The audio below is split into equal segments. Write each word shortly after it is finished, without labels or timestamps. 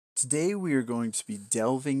Today we are going to be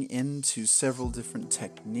delving into several different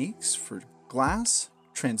techniques for glass,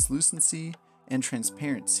 translucency, and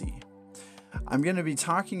transparency. I'm going to be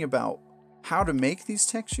talking about how to make these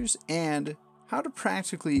textures and how to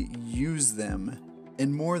practically use them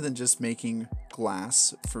in more than just making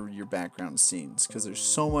glass for your background scenes, because there's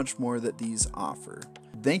so much more that these offer.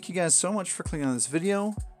 Thank you guys so much for clicking on this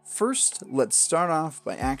video. First, let's start off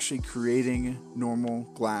by actually creating normal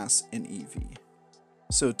glass in EEVEE.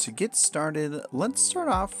 So to get started, let's start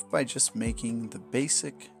off by just making the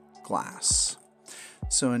basic glass.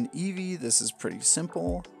 So in EEVEE, this is pretty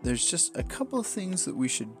simple. There's just a couple of things that we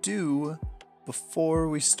should do before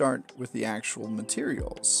we start with the actual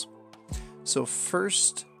materials. So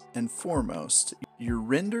first and foremost, your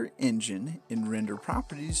render engine in render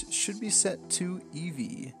properties should be set to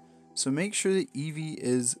EEVEE. So make sure that EEVEE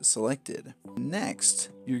is selected. Next,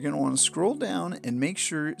 you're going to want to scroll down and make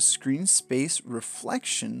sure screen space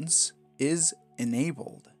reflections is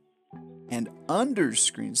enabled. And under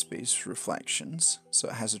screen space reflections, so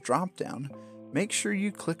it has a drop down, make sure you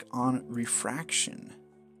click on refraction.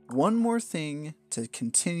 One more thing to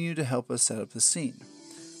continue to help us set up the scene.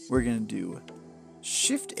 We're going to do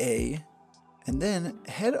Shift A and then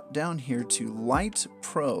head down here to Light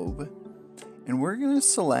Probe, and we're going to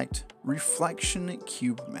select Reflection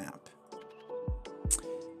Cube Map.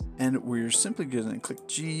 And we're simply going to click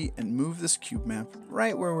G and move this cube map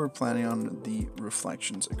right where we're planning on the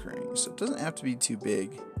reflections occurring. So it doesn't have to be too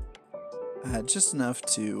big, just enough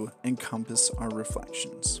to encompass our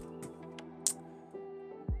reflections.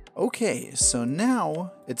 Okay, so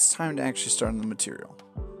now it's time to actually start on the material.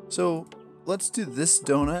 So let's do this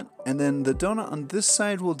donut, and then the donut on this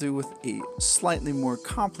side we'll do with a slightly more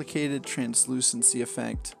complicated translucency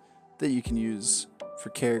effect that you can use for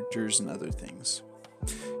characters and other things.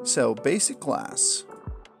 So basic glass.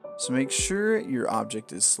 So make sure your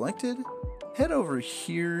object is selected, head over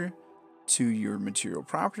here to your material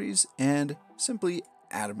properties and simply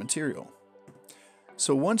add a material.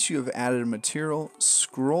 So once you have added a material,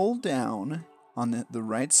 scroll down on the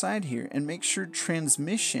right side here and make sure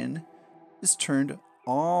transmission is turned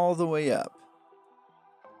all the way up.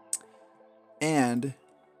 And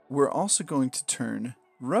we're also going to turn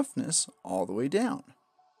roughness all the way down.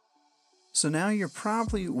 So now you're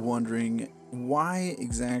probably wondering why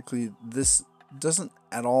exactly this doesn't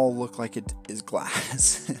at all look like it is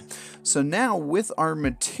glass. So now with our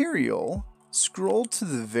material, scroll to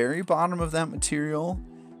the very bottom of that material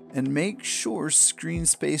and make sure screen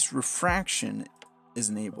space refraction is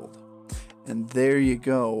enabled. And there you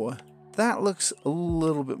go. That looks a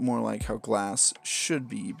little bit more like how glass should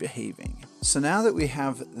be behaving. So now that we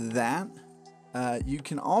have that, you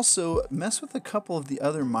can also mess with a couple of the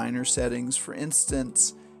other minor settings. For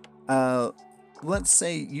instance, let's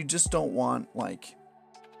say you just don't want like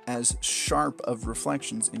as sharp of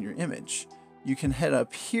reflections in your image. You can head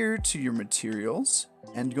up here to your materials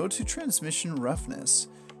and go to transmission roughness.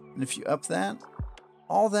 And if you up that,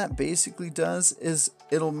 all that basically does is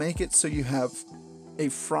it'll make it so you have a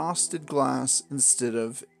frosted glass instead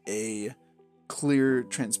of a clear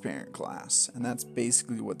transparent glass, and that's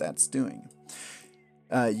basically what that's doing.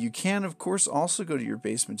 You can of course also go to your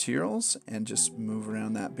base materials and just move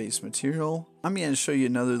around that base material. I'm going to show you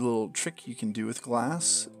another little trick you can do with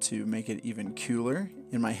glass to make it even cooler.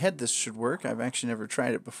 In my head this should work. I've actually never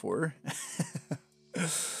tried it before.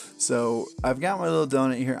 So I've got my little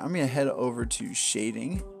donut here. I'm going to head over to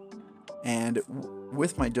shading, and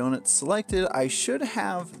with my donut selected, I should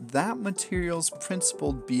have that material's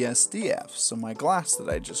principled BSDF, so my glass that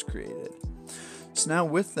I just created. So now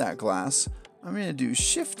with that glass, I'm going to do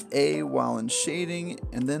Shift A while in shading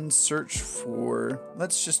and then search for,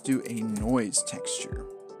 let's just do a noise texture.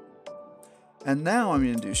 And now I'm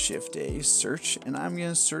going to do Shift A, search, and I'm going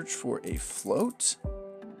to search for a float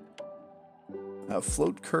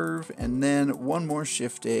curve, and then one more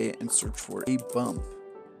Shift A and search for a bump.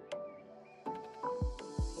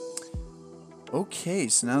 Okay,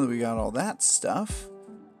 so now that we got all that stuff,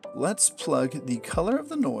 let's plug the color of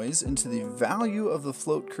the noise into the value of the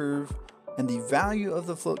float curve and the value of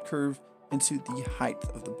the float curve into the height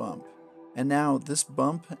of the bump. And now this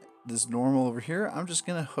bump, this normal over here, I'm just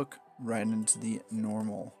going to hook right into the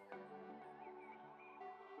normal.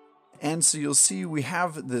 And so you'll see we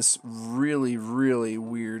have this really, really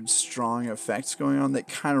weird strong effects going on that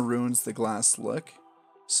kind of ruins the glass look.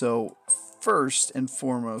 So first and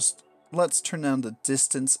foremost, let's turn down the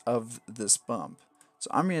distance of this bump. So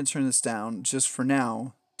I'm going to turn this down just for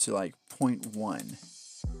now to like 0.1.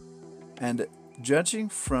 And judging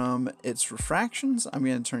from its refractions, I'm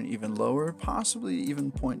going to turn it even lower, possibly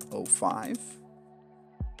even 0.05.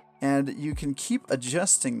 And you can keep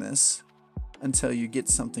adjusting this until you get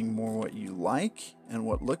something more what you like and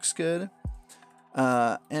what looks good.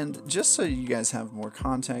 And just so you guys have more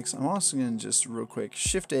context, I'm also going to just real quick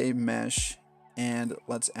Shift A, mesh, and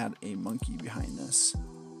let's add a monkey behind this.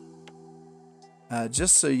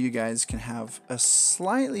 Just so you guys can have a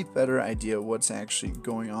slightly better idea of what's actually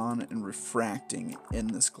going on and refracting in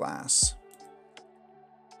this glass.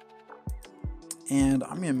 And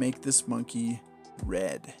I'm going to make this monkey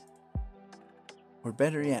red. Or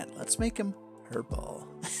better yet, let's make him purple.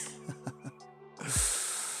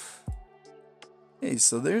 Hey,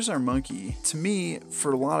 so there's our monkey. To me,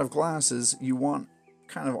 for a lot of glasses, you want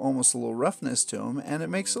kind of almost a little roughness to them, and it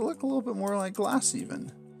makes it look a little bit more like glass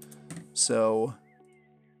even. So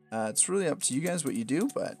it's really up to you guys what you do,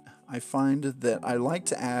 but I find that I like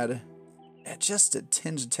to add just a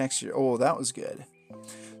tinge of texture. Oh, that was good.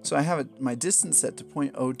 So I have my distance set to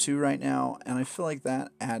 0.02 right now, and I feel like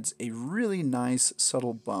that adds a really nice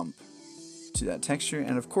subtle bump to that texture.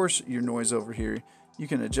 And of course, your noise over here, you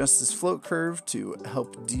can adjust this float curve to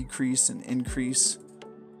help decrease and increase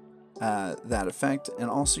that effect, and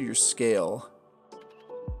also your scale.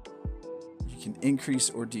 You can increase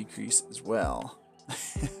or decrease as well.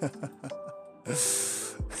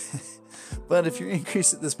 But if you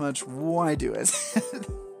increase it this much, why do it?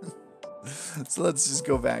 So let's just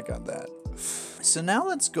go back on that. So now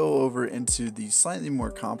let's go over into the slightly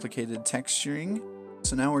more complicated texturing.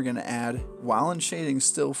 So now we're going to add, while in shading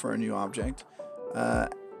still for a new object,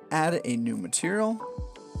 add a new material.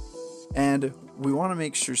 And we want to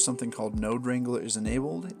make sure something called Node Wrangler is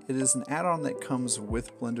enabled. It is an add-on that comes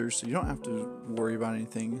with Blender, so you don't have to worry about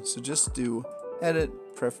anything. So just do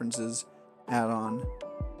Edit, Preferences, Add-on,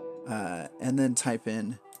 and then type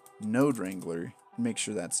in Node Wrangler and make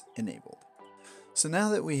sure that's enabled. So now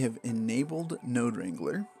that we have enabled Node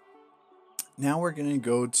Wrangler, now we're going to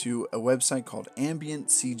go to a website called Ambient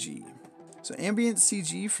CG. So Ambient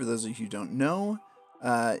CG, for those of you who don't know,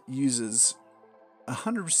 uses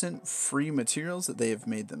 100% free materials that they have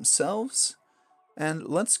made themselves. And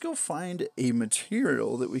let's go find a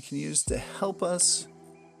material that we can use to help us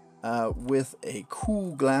with a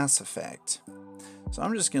cool glass effect. So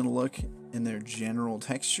I'm just going to look in their general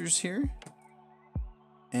textures here.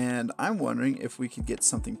 And I'm wondering if we could get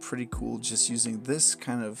something pretty cool just using this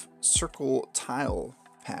kind of circle tile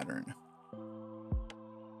pattern.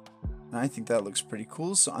 And I think that looks pretty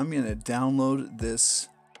cool. So I'm going to download this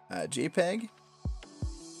JPEG.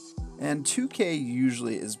 And 2K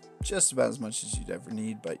usually is just about as much as you'd ever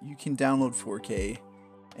need, but you can download 4K,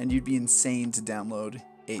 and you'd be insane to download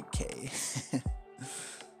 8K.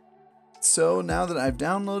 So now that I've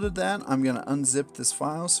downloaded that, I'm going to unzip this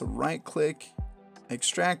file. So right click,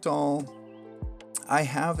 extract all. I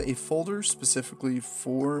have a folder specifically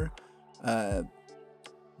for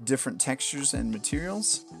different textures and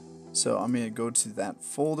materials. So I'm going to go to that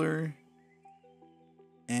folder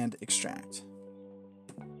and extract.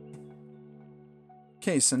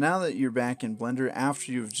 Okay, so now that you're back in Blender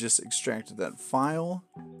after you've just extracted that file,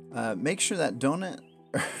 make sure that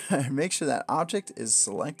make sure that object is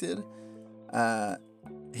selected.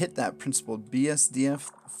 Hit that principled BSDF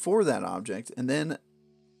for that object, and then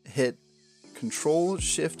hit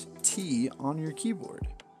Control-Shift-T on your keyboard.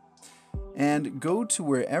 And go to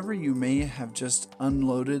wherever you may have just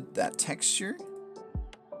unloaded that texture.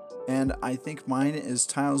 And I think mine is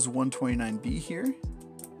Tiles 129B here.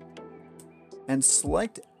 And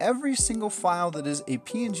select every single file that is a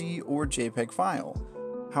PNG or JPEG file.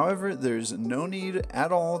 However, there's no need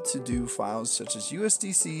at all to do files such as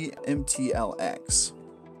USDC, MTLX.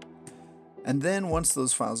 And then once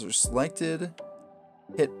those files are selected,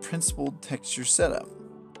 hit Principled Texture Setup.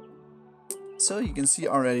 So you can see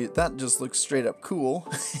already that just looks straight up cool.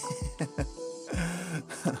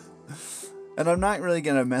 And I'm not really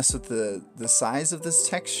going to mess with the size of this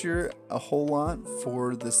texture a whole lot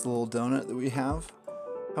for this little donut that we have.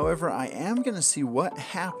 However, I am going to see what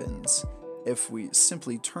happens if we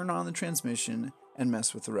simply turn on the transmission and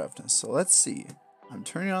mess with the roughness. So let's see. I'm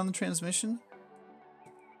turning on the transmission.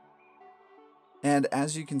 And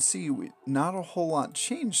as you can see, not a whole lot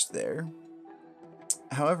changed there.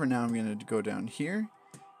 However, now I'm going to go down here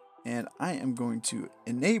and I am going to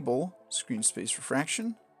enable screen space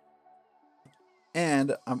refraction.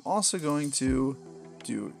 And I'm also going to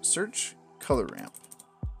do search color ramp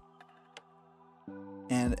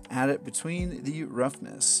and add it between the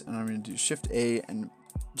roughness. And I'm going to do Shift A and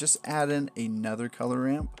just add in another color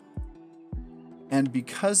ramp. And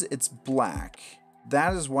because it's black,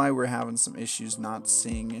 that is why we're having some issues not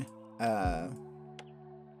seeing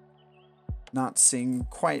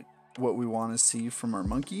quite what we want to see from our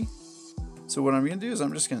monkey. So what I'm going to do is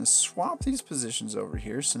I'm just going to swap these positions over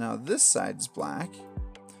here. So now this side is black,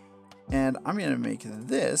 and I'm going to make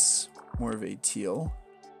this more of a teal.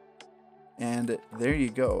 And there you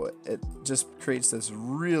go. It just creates this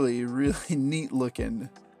really, really neat looking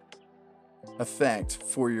effect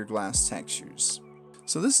for your glass textures.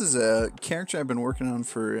 So this is a character I've been working on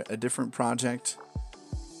for a different project.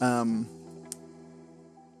 And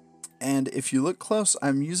if you look close,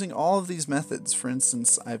 I'm using all of these methods. For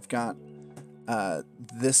instance, I've got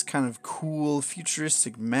this kind of cool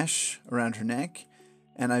futuristic mesh around her neck,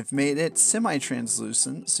 and I've made it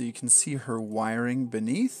semi-translucent so you can see her wiring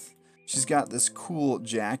beneath. She's got this cool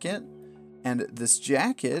jacket, and this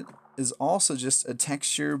jacket is also just a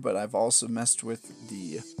texture, but I've also messed with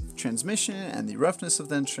the transmission and the roughness of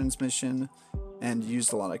the transmission and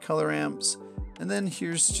used a lot of color amps. And then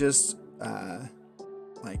here's just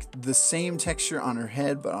like the same texture on her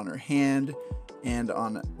head, but on her hand and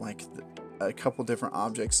on like a couple different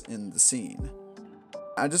objects in the scene.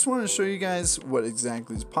 I just want to show you guys what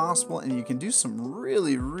exactly is possible, and you can do some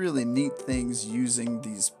really, really neat things using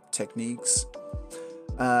these techniques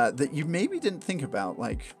that you maybe didn't think about,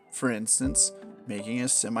 like, for instance, making a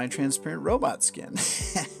semi-transparent robot skin.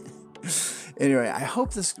 Anyway, I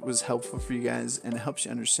hope this was helpful for you guys and it helps you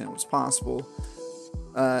understand what's possible.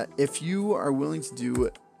 If you are willing to do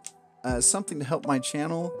something to help my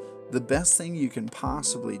channel, the best thing you can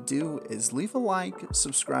possibly do is leave a like,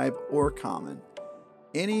 subscribe, or comment.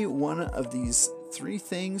 Any one of these 3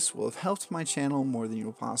 things will have helped my channel more than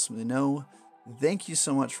you'll possibly know. Thank you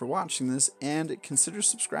so much for watching this, and consider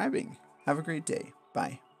subscribing. Have a great day.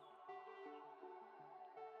 Bye.